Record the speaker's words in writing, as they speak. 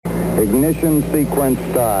Ignition sequence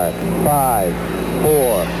start. 5,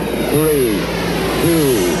 4, 3, 2.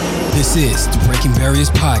 This is the Breaking Barriers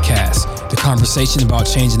Podcast, the conversation about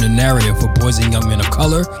changing the narrative for boys and young men of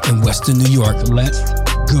color in Western New York. Let's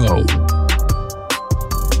go.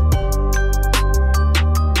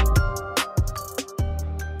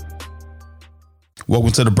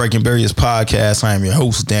 Welcome to the Breaking Barriers Podcast. I am your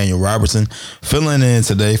host, Daniel Robertson, filling in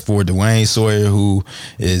today for Dwayne Sawyer, who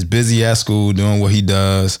is busy at school doing what he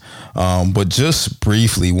does. But just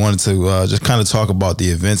briefly, wanted to just kind of talk about the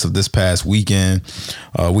events of this past weekend.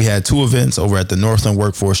 We had two events over at the Northland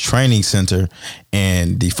Workforce Training Center,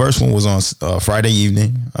 and the first one was on Friday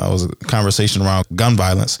evening. It was a conversation around gun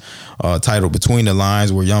violence, titled Between the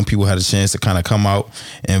Lines, where young people had a chance to kind of come out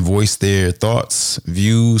and voice their thoughts,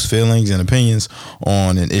 views, feelings, and opinions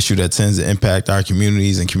on an issue that tends to impact our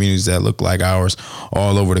communities and communities that look like ours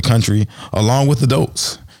all over the country, along with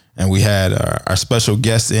adults. And we had our special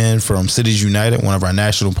guest in from Cities United, one of our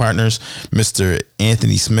national partners, Mr.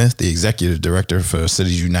 Anthony Smith, the executive director for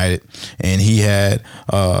Cities United. And he had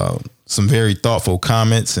some very thoughtful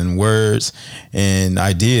comments and words and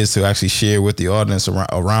ideas to actually share with the audience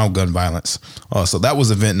around gun violence. So that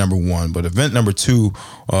was event number one. But event number two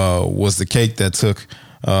was the cake that took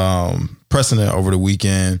precedent over the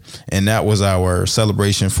weekend, and that was our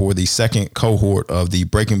celebration for the second cohort of the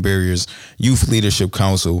Breaking Barriers Youth Leadership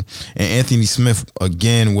Council. And Anthony Smith,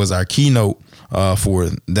 again, was our keynote for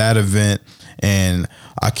that event. And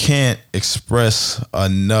I can't express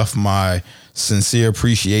enough my sincere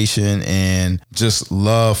appreciation and just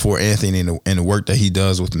love for Anthony and the work that he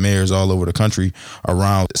does with mayors all over the country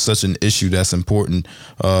around such an issue that's important,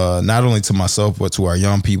 not only to myself, but to our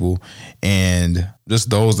young people and just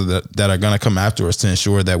those that are going to come after us to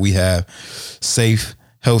ensure that we have safe,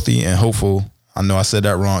 healthy, and hopeful, I know I said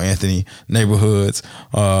that wrong, Anthony, neighborhoods.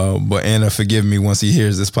 But Anna, forgive me once he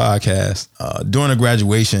hears this podcast. During the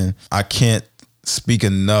graduation, I can't speak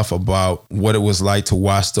enough about what it was like to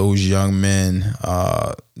watch those young men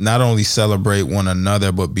not only celebrate one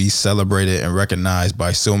another, but be celebrated and recognized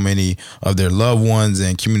by so many of their loved ones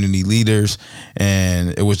and community leaders.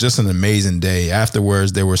 And it was just an amazing day.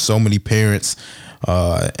 Afterwards, there were so many parents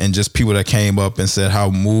and just people that came up and said how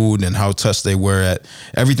moved and how touched they were at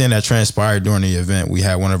everything that transpired during the event. We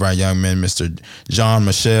had one of our young men, Mr. John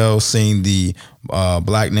Michelle, sing the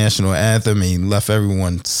Black National Anthem, and he left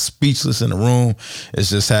everyone speechless in the room.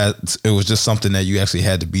 It was just something that you actually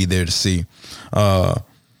had to be there to see.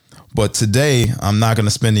 But today, I'm not going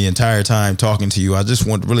to spend the entire time talking to you. I just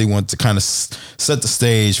really want to kind of set the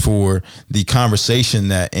stage for the conversation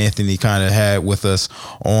that Anthony kind of had with us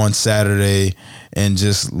on Saturday, and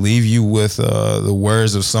just leave you with the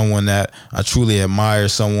words of someone that I truly admire,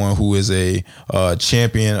 someone who is a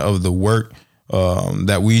champion of the work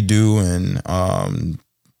that we do, and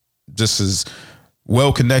just is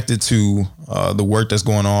well connected to the work that's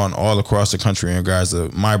going on all across the country in regards to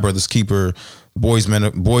My Brother's Keeper, boys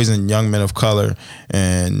and young men of color,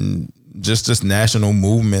 and just this national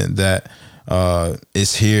movement that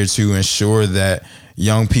is here to ensure that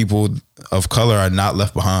young people of color are not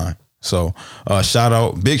left behind. So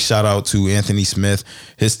big shout out to Anthony Smith,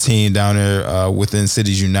 his team down there within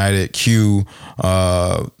Cities United, Q,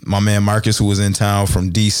 my man Marcus, who was in town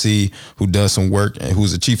from DC, who does some work and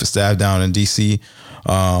who's the chief of staff down in DC.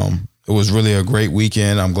 It was really a great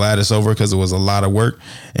weekend. I'm glad it's over because it was a lot of work,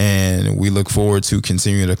 and we look forward to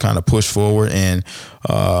continuing to kind of push forward and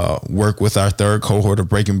work with our third cohort of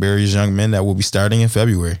Breaking Barriers young men that will be starting in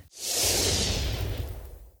February.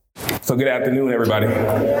 So good afternoon, everybody.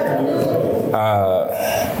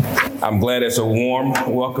 I'm glad it's a warm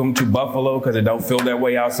welcome to Buffalo because it don't feel that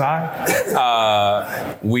way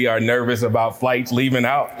outside. We are nervous about flights leaving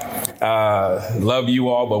out. Love you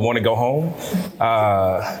all, but want to go home.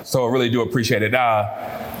 So I really do appreciate it.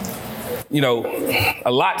 A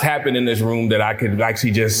lot's happened in this room that I could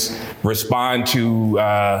actually just respond to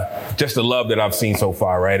just the love that I've seen so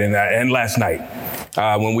far, right? And last night,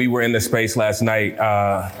 when we were in the space last night,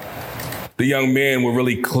 the young men were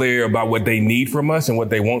really clear about what they need from us and what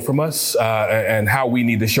they want from us, and how we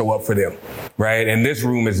need to show up for them, right? And this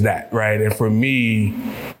room is that, right? And for me,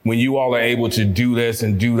 when you all are able to do this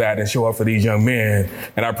and do that and show up for these young men,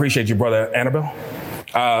 and I appreciate your brother, Annabelle,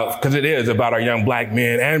 because it is about our young black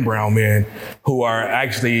men and brown men who are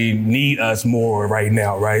actually need us more right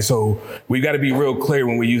now, right? So we got to be real clear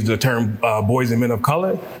when we use the term boys and men of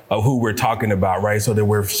color of who we're talking about, right? So that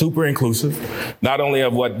we're super inclusive, not only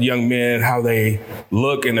of what young men, how they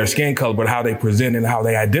look and their skin color, but how they present and how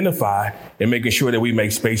they identify, and making sure that we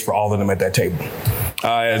make space for all of them at that table.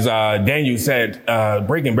 As Daniel said,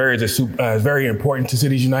 breaking barriers is very important to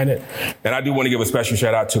Cities United. And I do want to give a special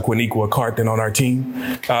shout out to Quiniqua Carthen on our team.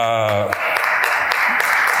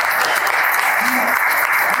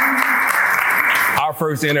 Our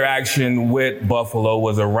first interaction with Buffalo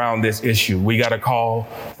was around this issue. We got a call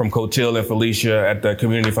from Cotil and Felicia at the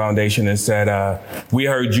Community Foundation and said, we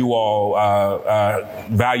heard you all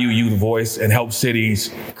value youth voice and help cities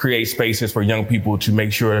create spaces for young people to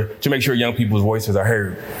make sure young people's voices are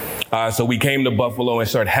heard. So we came to Buffalo and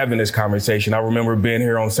started having this conversation. I remember being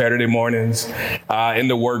here on Saturday mornings in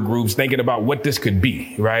the work groups thinking about what this could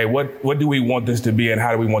be, right? What do we want this to be and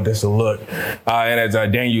how do we want this to look? And as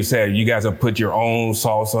Daniel said, you guys have put your own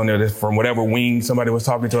sauce on there from whatever wing. Somebody was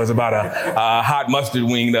talking to us about a hot mustard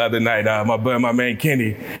wing the other night, my man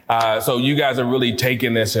Kenny. So you guys are really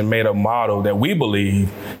taking this and made a model that we believe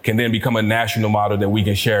can then become a national model that we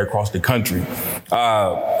can share across the country.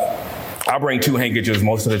 I bring 2 handkerchiefs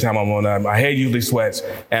most of the time I'm on. My head usually sweats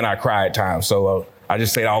and I cry at times. So I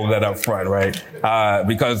just say all of that up front, right?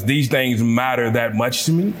 Because these things matter that much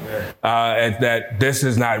to me. And that this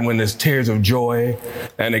is not when there's tears of joy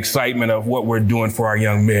and excitement of what we're doing for our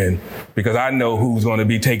young men. Because I know who's going to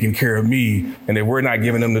be taking care of me. And if we're not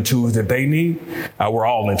giving them the tools that they need, we're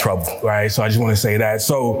all in trouble, right? So I just want to say that.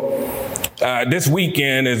 So this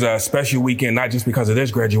weekend is a special weekend, not just because of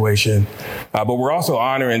this graduation, but we're also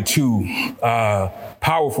honoring 2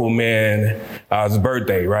 powerful men's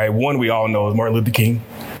birthday, right? One we all know is Martin Luther King.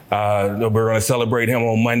 We're going to celebrate him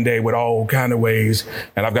on Monday with all kind of ways.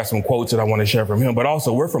 And I've got some quotes that I want to share from him. But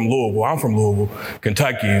also, we're from Louisville. I'm from Louisville,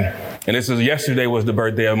 Kentucky. And yesterday was the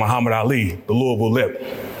birthday of Muhammad Ali, the Louisville Lip,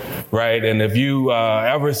 right? And if you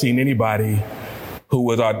ever seen anybody who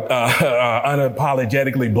was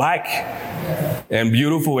unapologetically black and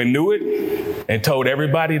beautiful and knew it and told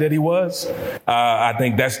everybody that he was, I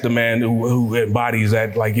think that's the man who embodies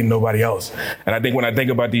that like nobody else. And I think when I think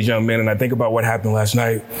about these young men and I think about what happened last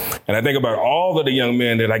night and I think about all of the young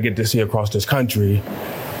men that I get to see across this country,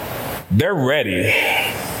 they're ready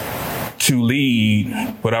to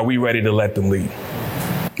lead, but are we ready to let them lead?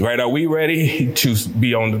 Right? Are we ready to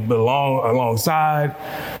be alongside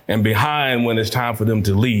and behind when it's time for them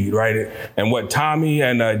to lead, right? And what Tommy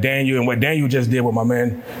and Daniel and what Daniel just did with my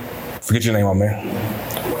man, forget your name, my man,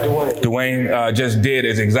 Dwayne just did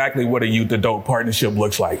is exactly what a youth-adult partnership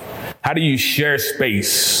looks like. How do you share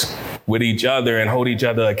space with each other and hold each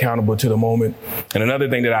other accountable to the moment? And another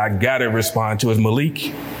thing that I gotta respond to is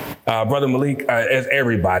Malik. Brother Malik, as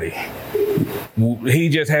everybody. He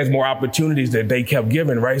just has more opportunities that they kept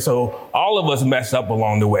giving, right? So all of us mess up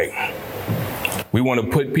along the way. We want to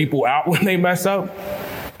put people out when they mess up.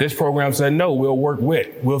 This program said, no,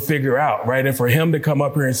 we'll figure out, right? And for him to come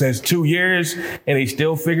up here and says 2 years and he's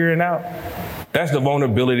still figuring out, that's the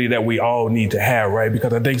vulnerability that we all need to have, right?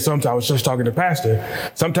 Because I think sometimes, I was just talking to Pastor,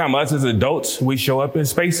 sometimes us as adults, we show up in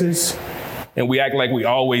spaces and we act like we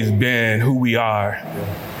always been who we are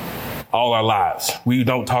all our lives. We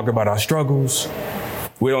don't talk about our struggles.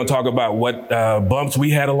 We don't talk about what bumps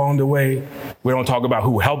we had along the way. We don't talk about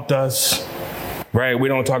who helped us, right? We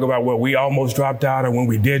don't talk about where we almost dropped out or when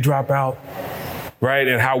we did drop out, right?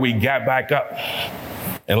 And how we got back up.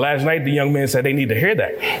 And last night, the young men said they need to hear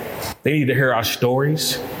that. They need to hear our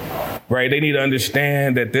stories, right? They need to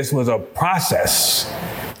understand that this was a process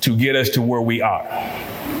to get us to where we are,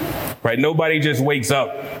 right? Nobody just wakes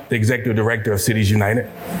up the executive director of Cities United.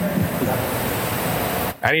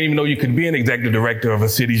 I didn't even know you could be an executive director of a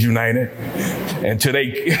Cities United until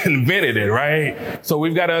they invented it, right? So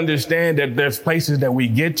we've got to understand that there's places that we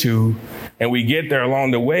get to and we get there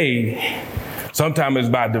along the way. Sometimes it's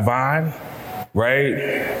by divine, right?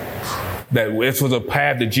 That this was a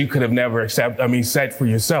path that you could have never set for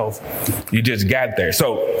yourself. You just got there.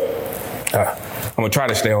 So I'm gonna try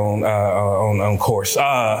to stay on course.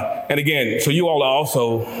 And again, so you all are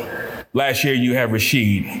also, last year you had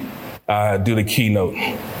Rashid do the keynote.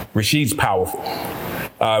 Rashid's powerful.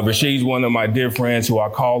 Rashid's one of my dear friends who I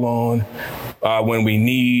call on when we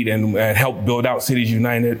need and help build out Cities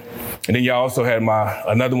United. And then you also had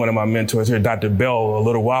another one of my mentors here, Dr. Bell, a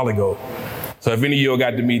little while ago. So if any of you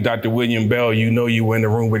got to meet Dr. William Bell, you know you were in the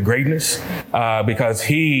room with greatness because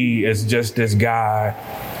he is just this guy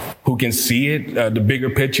who can see it, the bigger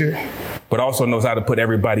picture, but also knows how to put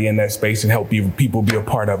everybody in that space and help people be a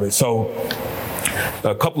part of it. So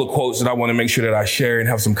a couple of quotes that I want to make sure that I share and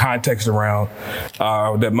have some context around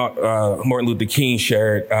that Martin Luther King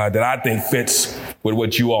shared that I think fits with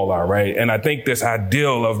what you all are, right? And I think this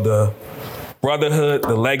ideal of the brotherhood,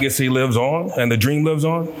 the legacy lives on and the dream lives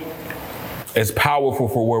on. It's powerful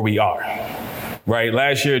for where we are, right?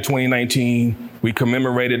 Last year, 2019, we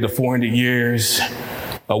commemorated the 400 years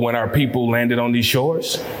of when our people landed on these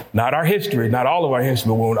shores. Not our history, not all of our history,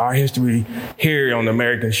 but when our history here on the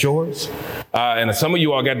American shores. And some of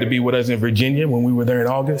you all got to be with us in Virginia when we were there in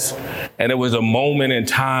August. And it was a moment in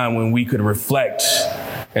time when we could reflect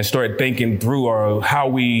and start thinking through how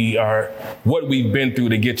we are, what we've been through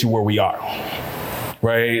to get to where we are.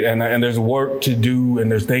 Right? And there's work to do and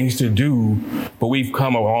there's things to do, but we've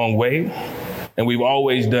come a long way. And we've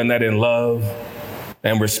always done that in love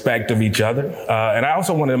and respect of each other. And I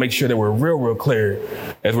also want to make sure that we're real clear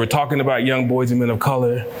as we're talking about young boys and men of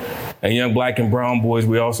color and young black and brown boys.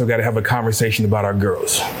 We also got to have a conversation about our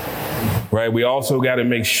girls, right? We also got to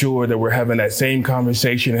make sure that we're having that same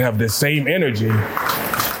conversation and have the same energy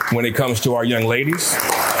when it comes to our young ladies.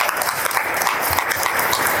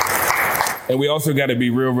 And we also got to be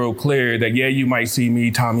real clear that, yeah, you might see me,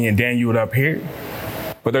 Tommy, and Daniel up here,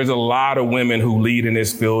 but there's a lot of women who lead in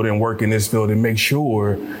this field and work in this field and make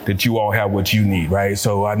sure that you all have what you need, right?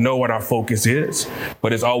 So I know what our focus is,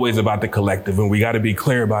 but it's always about the collective. And we got to be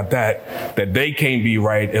clear about that they can't be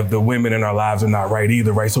right if the women in our lives are not right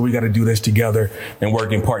either, right? So we got to do this together and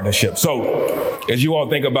work in partnership. So as you all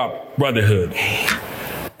think about brotherhood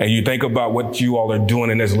and you think about what you all are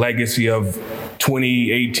doing in this legacy of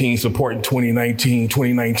 2018 supporting 2019,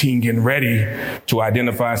 2019 getting ready to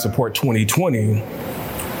identify and support 2020,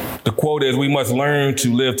 the quote is, we must learn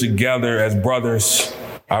to live together as brothers,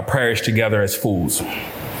 perish together as fools.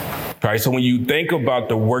 Right? So when you think about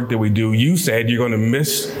the work that we do, you said you're going to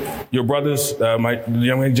miss your brothers, my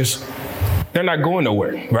young man, they're not going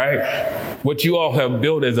nowhere, right? What you all have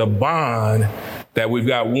built is a bond that we've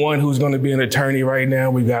got one who's going to be an attorney right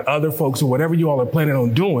now. We've got other folks, or whatever you all are planning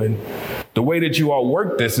on doing. The way that you all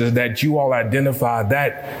work this is that you all identify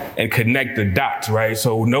that and connect the dots, right?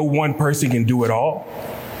 So no one person can do it all,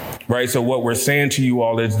 right? So what we're saying to you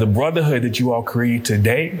all is the brotherhood that you all create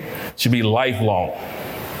today should be lifelong.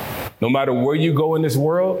 No matter where you go in this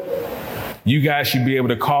world, you guys should be able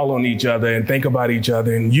to call on each other and think about each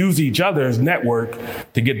other and use each other's network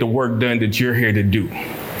to get the work done that you're here to do.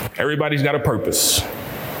 Everybody's got a purpose,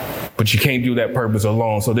 but you can't do that purpose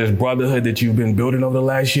alone. So this brotherhood that you've been building over the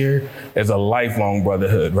last year is a lifelong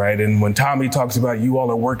brotherhood, right? And when Tommy talks about you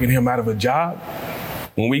all are working him out of a job,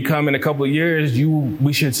 when we come in a couple of years,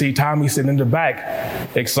 we should see Tommy sitting in the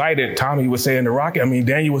back, excited. Daniel was saying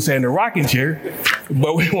the rocking chair,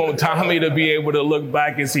 but we want Tommy to be able to look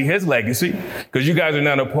back and see his legacy, because you guys are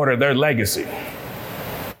not a part of their legacy.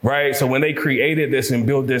 Right? So when they created this and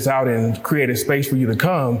built this out and created space for you to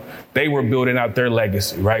come, they were building out their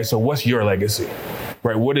legacy, right? So what's your legacy,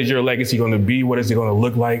 right? What is your legacy going to be? What is it going to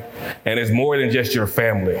look like? And it's more than just your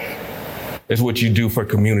family. It's what you do for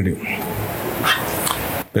community.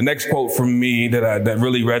 The next quote from me that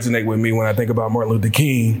really resonate with me when I think about Martin Luther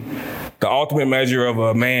King, the ultimate measure of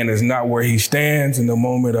a man is not where he stands in the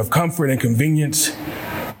moment of comfort and convenience,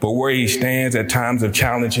 but where he stands at times of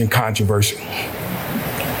challenge and controversy.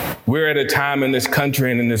 We're at a time in this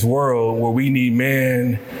country and in this world where we need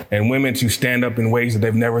men and women to stand up in ways that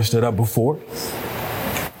they've never stood up before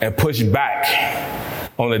and push back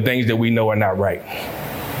on the things that we know are not right.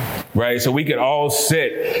 Right? So we can all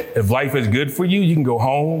sit. If life is good for you, you can go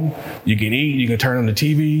home, you can eat, you can turn on the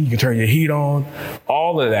TV, you can turn your heat on,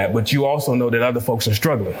 all of that. But you also know that other folks are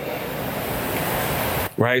struggling.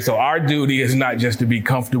 Right? So our duty is not just to be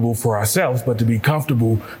comfortable for ourselves, but to be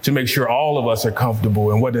comfortable to make sure all of us are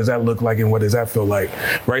comfortable. And what does that look like? And what does that feel like?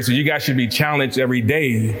 Right? So you guys should be challenged every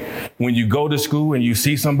day when you go to school and you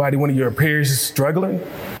see somebody, one of your peers struggling.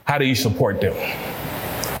 How do you support them?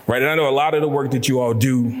 Right? And I know a lot of the work that you all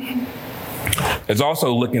do is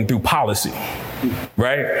also looking through policy,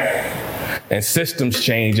 right? And systems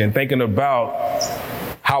change and thinking about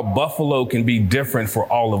how Buffalo can be different for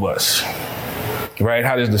all of us. Right?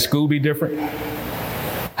 How does the school be different?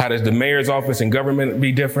 How does the mayor's office and government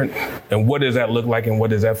be different? And what does that look like and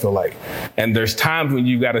what does that feel like? And there's times when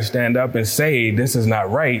you got to stand up and say, this is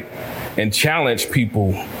not right, and challenge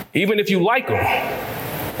people. Even if you like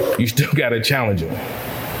them, you still got to challenge them.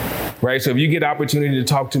 Right? So if you get opportunity to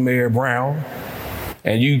talk to Mayor Brown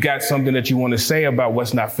and you got something that you want to say about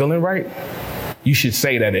what's not feeling right, you should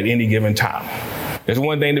say that at any given time. It's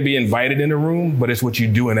one thing to be invited in a room, but it's what you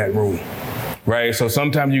do in that room. Right? So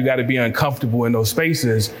sometimes you got to be uncomfortable in those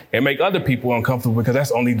spaces and make other people uncomfortable, because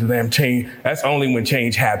that's only the damn change. That's only when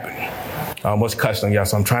change happens. I almost cussed on y'all,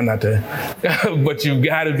 so I'm trying not to, but you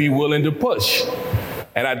got to be willing to push.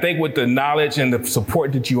 And I think with the knowledge and the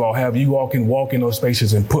support that you all have, you all can walk in those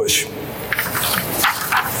spaces and push.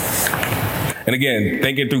 And again,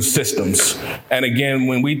 thinking through systems. And again,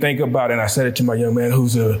 when we think about, and I said it to my young man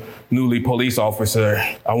who's a newly police officer,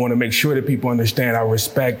 I want to make sure that people understand I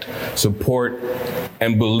respect, support,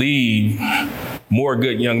 and believe more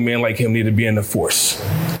good young men like him need to be in the force.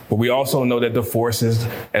 But we also know that the force is,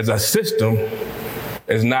 as a system,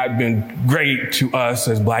 has not been great to us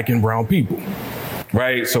as Black and brown people,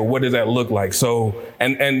 right? So what does that look like? So,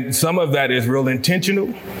 and some of that is real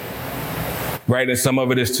intentional, right? And some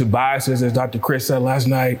of it is to biases, as Dr. Chris said last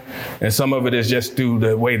night. And some of it is just through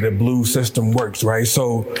the way the blue system works, right?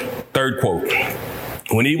 So, third quote,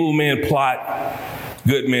 when evil men plot,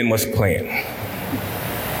 good men must plan.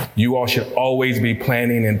 You all should always be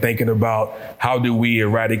planning and thinking about how do we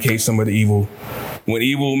eradicate some of the evil. When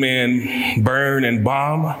evil men burn and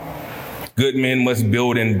bomb, good men must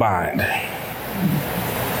build and bind.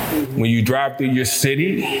 When you drive through your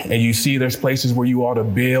city and you see there's places where you ought to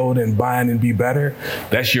build and bind and be better,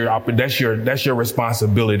 that's your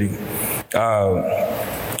responsibility.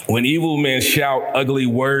 When evil men shout ugly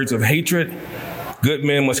words of hatred, good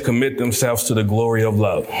men must commit themselves to the glory of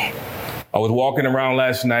love. I was walking around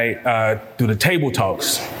last night through the table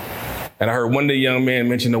talks, and I heard one of the young men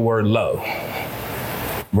mention the word love,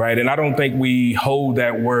 right? And I don't think we hold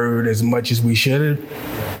that word as much as we should,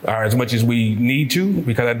 or as much as we need to,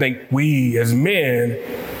 because I think we as men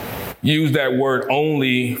use that word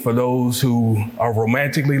only for those who are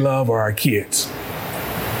romantically loved or our kids,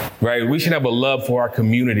 right? We should have a love for our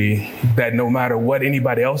community that no matter what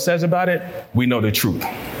anybody else says about it, we know the truth.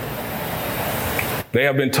 They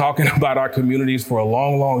have been talking about our communities for a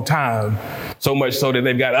long, long time, so much so that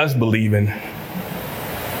they've got us believing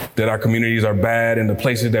that our communities are bad and the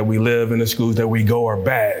places that we live and the schools that we go are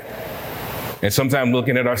bad. And sometimes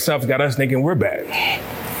looking at ourselves got us thinking we're bad,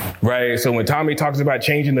 right? So when Tommy talks about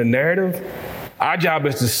changing the narrative, our job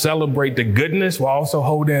is to celebrate the goodness while also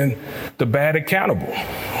holding the bad accountable.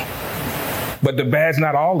 But the bad's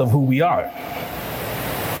not all of who we are,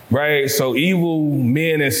 right? So evil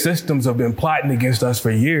men and systems have been plotting against us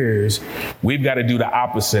for years. We've got to do the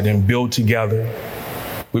opposite and build together.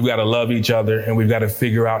 We've got to love each other, and we've got to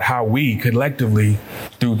figure out how we collectively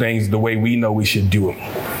do things the way we know we should do them,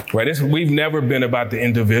 right? We've never been about the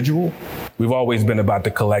individual. We've always been about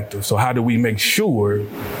the collective. So how do we make sure,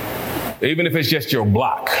 even if it's just your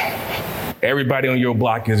block, everybody on your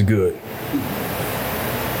block is good,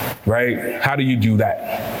 right? How do you do that?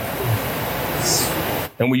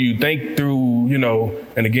 And when you think through,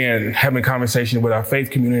 and again, having conversation with our faith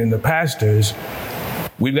community and the pastors,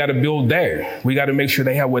 we've got to build there. We got to make sure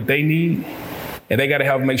they have what they need, and they got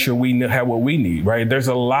to make sure we have what we need, right? There's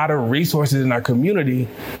a lot of resources in our community,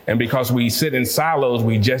 and because we sit in silos,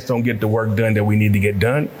 we just don't get the work done that we need to get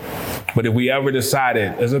done. But if we ever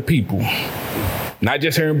decided as a people, not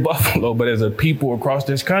just here in Buffalo, but as a people across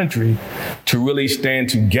this country, to really stand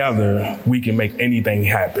together, we can make anything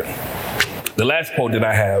happen. The last quote that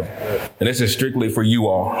I have, and this is strictly for you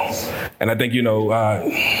all, and I think,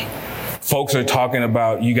 folks are talking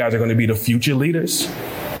about you guys are going to be the future leaders.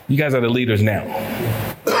 You guys are the leaders now.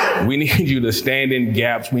 We need you to stand in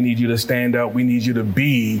gaps. We need you to stand up. We need you to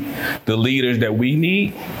be the leaders that we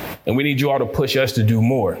need. And we need you all to push us to do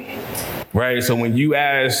more, right? So when you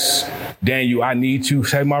ask Daniel, I need to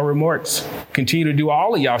say my remarks, continue to do.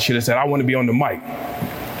 All of y'all should have said, I want to be on the mic,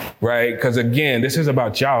 right? Because again, this is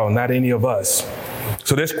about y'all, not any of us.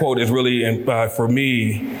 So this quote is really, for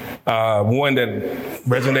me, one that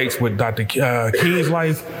resonates with Dr. King's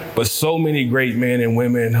life, but so many great men and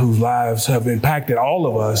women whose lives have impacted all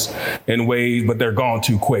of us in ways, but they're gone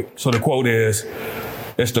too quick. So the quote is,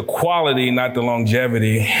 it's the quality, not the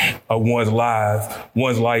longevity of one's life.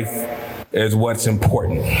 One's life is what's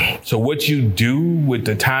important. So what you do with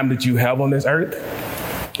the time that you have on this earth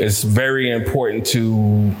is very important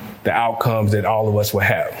to the outcomes that all of us will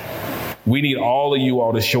have. We need all of you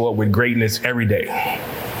all to show up with greatness every day.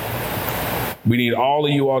 We need all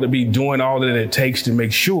of you all to be doing all that it takes to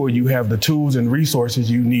make sure you have the tools and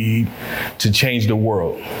resources you need to change the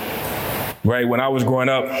world. Right? When I was growing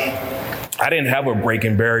up, I didn't have a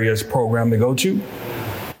Breaking Barriers program to go to.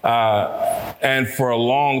 And for a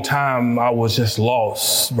long time, I was just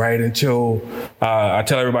lost, right? Until I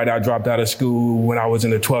tell everybody I dropped out of school when I was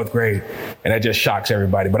in the 12th grade, and that just shocks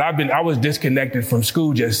everybody. But I was disconnected from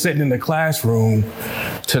school, just sitting in the classroom from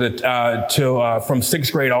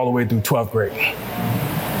 6th grade all the way through 12th grade.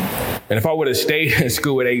 And if I would have stayed in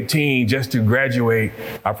school at 18 just to graduate,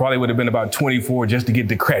 I probably would have been about 24 just to get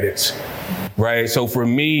the credits, right? So for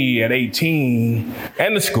me at 18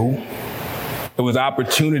 and the school, it was an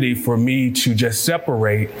opportunity for me to just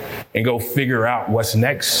separate and go figure out what's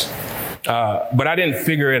next. But I didn't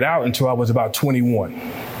figure it out until I was about 21.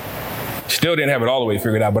 Still didn't have it all the way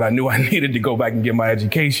figured out, but I knew I needed to go back and get my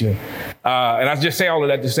education. And I just say all of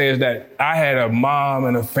that to say is that I had a mom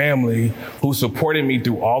and a family who supported me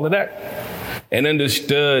through all of that and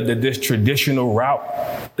understood that this traditional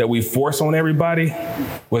route that we force on everybody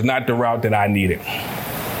was not the route that I needed.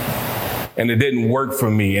 And it didn't work for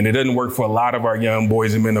me, and it didn't work for a lot of our young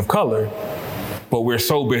boys and men of color. But we're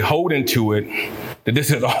so beholden to it that this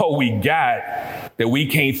is all we got, that we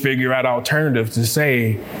can't figure out alternatives to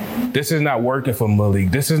say, this is not working for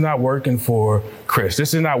Malik, this is not working for Chris,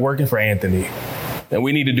 this is not working for Anthony. And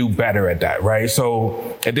we need to do better at that, right?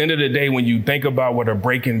 So at the end of the day, when you think about what a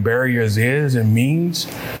breaking barriers is and means,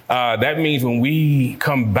 that means when we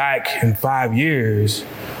come back in 5 years,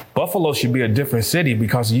 Buffalo should be a different city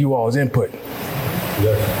because of you all's input.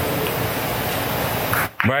 Yes.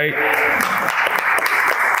 Right?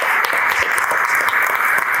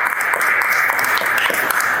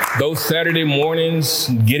 Those Saturday mornings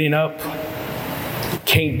getting up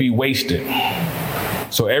can't be wasted.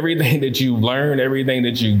 So everything that you learn, everything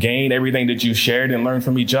that you gain, everything that you shared and learned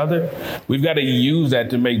from each other, we've got to use that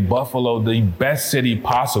to make Buffalo the best city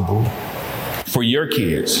possible for your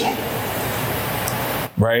kids.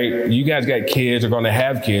 Right? You guys got kids, are going to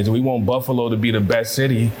have kids, and we want Buffalo to be the best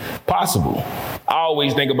city possible. I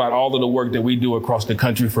always think about all of the work that we do across the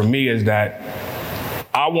country. For me, is that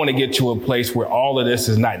I want to get to a place where all of this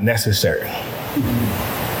is not necessary.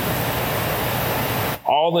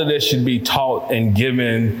 All of this should be taught and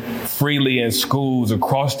given freely in schools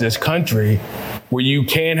across this country, where you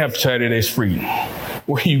can have Saturdays free,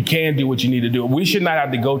 where you can do what you need to do. We should not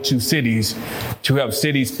have to go to cities to help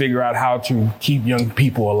cities figure out how to keep young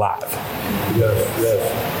people alive.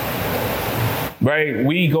 Yes. Right?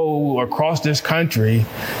 We go across this country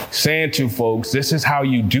saying to folks, this is how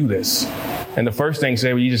you do this. And the first thing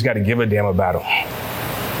say, well, you just got to give a damn about them.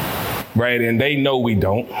 Right? And they know we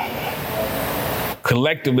don't.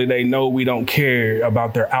 Collectively, they know we don't care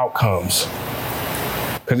about their outcomes.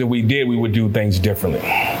 Because if we did, we would do things differently.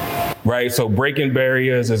 Right? So breaking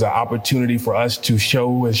barriers is an opportunity for us to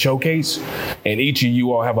show and showcase. And each of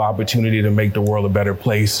you all have an opportunity to make the world a better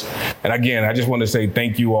place. And again, I just want to say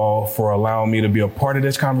thank you all for allowing me to be a part of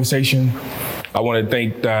this conversation. I want to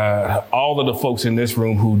thank all of the folks in this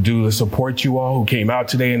room who do support you all, who came out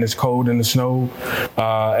today in this cold and the snow,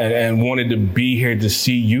 and wanted to be here to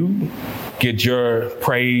see you get your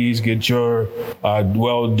praise, get your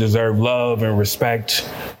well-deserved love and respect.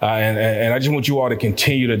 And I just want you all to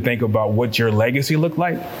continue to think about what your legacy looked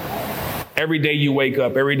like. Every day you wake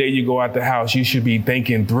up, every day you go out the house, you should be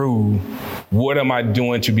thinking through, what am I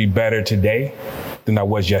doing to be better today than I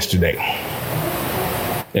was yesterday?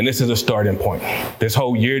 And this is a starting point. This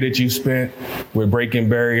whole year that you spent with breaking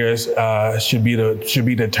barriers should be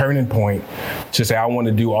the turning point to say, I want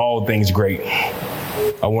to do all things great.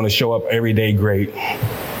 I want to show up every day great.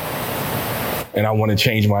 And I want to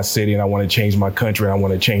change my city, and I want to change my country, and I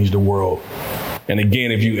want to change the world. And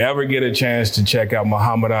again, if you ever get a chance to check out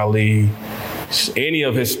Muhammad Ali, any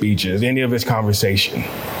of his speeches, any of his conversation,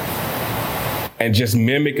 and just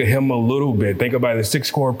mimic him a little bit. Think about the 6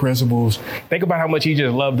 core principles. Think about how much he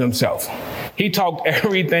just loved himself. He talked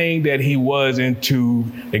everything that he was into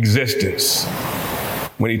existence.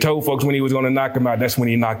 When he told folks when he was going to knock him out, that's when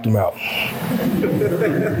he knocked him out.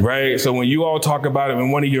 Right? So when you all talk about it in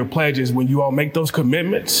one of your pledges, when you all make those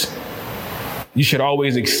commitments, you should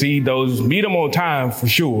always exceed those. Meet them on time for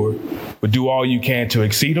sure, but do all you can to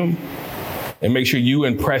exceed them. And make sure you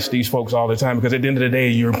impress these folks all the time, because at the end of the day,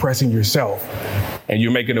 you're impressing yourself and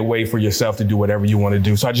you're making a way for yourself to do whatever you want to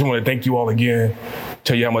do. So I just want to thank you all again,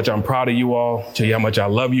 tell you how much I'm proud of you all, tell you how much I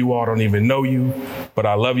love you all. I don't even know you, but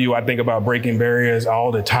I love you. I think about breaking barriers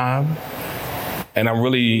all the time. And I'm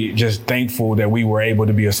really just thankful that we were able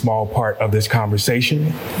to be a small part of this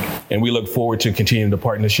conversation. And we look forward to continuing the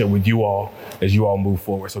partnership with you all as you all move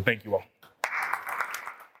forward. So thank you all.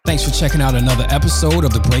 Thanks for checking out another episode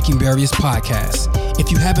of the Breaking Barriers podcast. If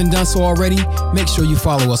you haven't done so already, make sure you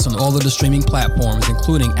follow us on all of the streaming platforms,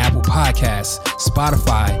 including Apple Podcasts,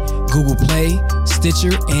 Spotify, Google Play,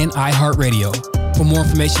 Stitcher, and iHeartRadio. For more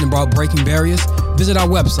information about Breaking Barriers, visit our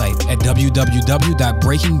website at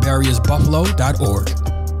www.breakingbarriersbuffalo.org.